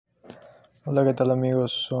Hola, ¿qué tal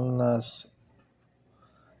amigos? Son las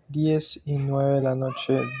 10:09 de la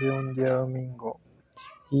noche de un día domingo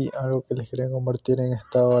y algo que les quería compartir en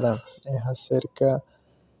esta hora es acerca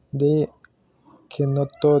de que no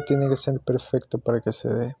todo tiene que ser perfecto para que se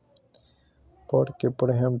dé. Porque, por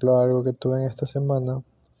ejemplo, algo que tuve en esta semana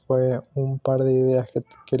fue un par de ideas que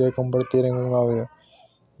quería compartir en un audio.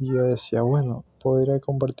 Y yo decía, bueno, podría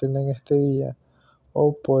compartirla en este día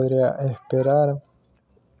o podría esperar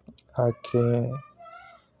a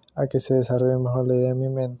que se desarrolle mejor la idea en mi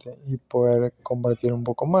mente y poder compartir un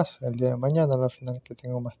poco más el día de mañana, al final que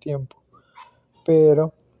tengo más tiempo.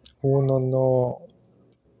 Pero uno no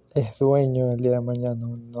es dueño del día de mañana,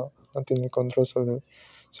 uno no tiene control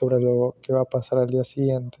sobre lo que va a pasar al día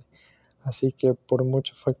siguiente. Así que por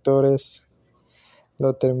muchos factores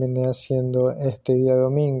lo terminé haciendo este día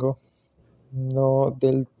domingo, no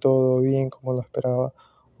del todo bien como lo esperaba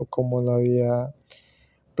o como lo había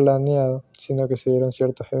planeado, sino que se dieron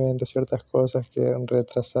ciertos eventos, ciertas cosas que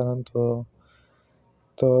retrasaron todo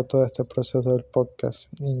este proceso del podcast.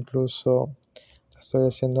 Incluso lo estoy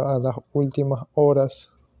haciendo a las últimas horas,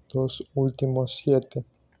 los últimos 7,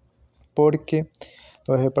 porque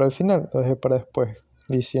lo dejé para el final, lo dejé para después,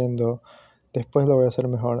 diciendo, después lo voy a hacer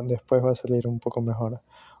mejor, después va a salir un poco mejor,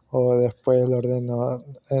 o después lo ordeno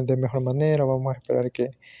de mejor manera, vamos a esperar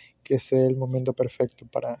que sea el momento perfecto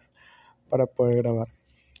para poder grabar.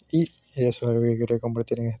 Y eso es algo que quería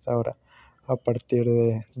compartir en esta hora, a partir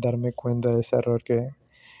de darme cuenta de ese error que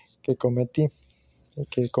cometí y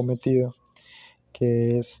que he cometido,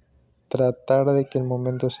 que es tratar de que el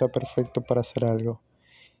momento sea perfecto para hacer algo.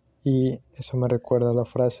 Y eso me recuerda a la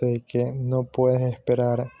frase de que no puedes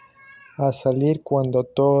esperar a salir cuando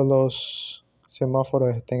todos los semáforos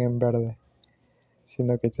estén en verde,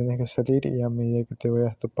 sino que tienes que salir y a medida que te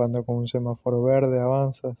vayas topando con un semáforo verde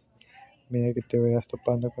avanzas, a medida que te vayas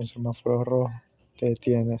topando con semáforos rojos te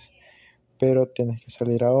detienes, pero tienes que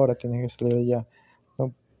salir ahora, tienes que salir ya.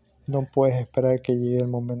 No, no puedes esperar que llegue el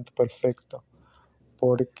momento perfecto,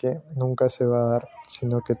 porque nunca se va a dar,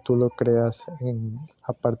 sino que tú lo creas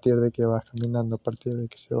a partir de que vas caminando, a partir de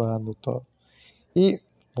que se va dando todo. Y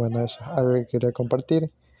bueno, eso es algo que quería compartir,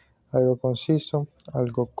 algo conciso,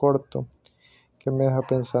 algo corto, que me deja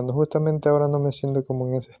pensando. Justamente ahora no me siento como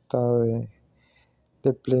en ese estado de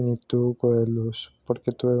plenitud o de luz,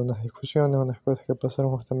 porque tuve unas discusiones, unas cosas que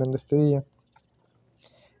pasaron justamente este día.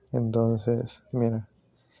 Entonces, mira,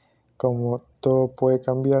 como todo puede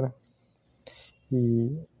cambiar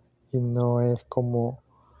y, y no es como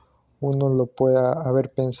uno lo pueda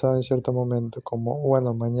haber pensado en cierto momento, como,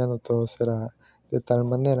 bueno, mañana todo será de tal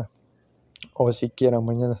manera, o siquiera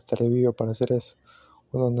mañana estaré vivo para hacer eso.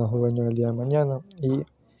 Uno no es dueño del día de mañana y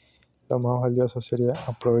lo más valioso sería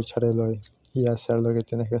aprovechar el hoy y hacer lo que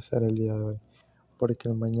tienes que hacer el día de hoy, porque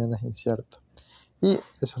el mañana es incierto. Y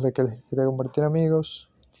eso es lo que les quería compartir, amigos.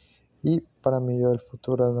 Y para mí, yo del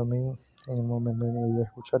futuro también, en el momento en que llegue a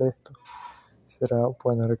escuchar esto, será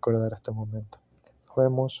bueno recordar este momento. Nos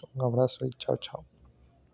vemos, un abrazo y chao, chao.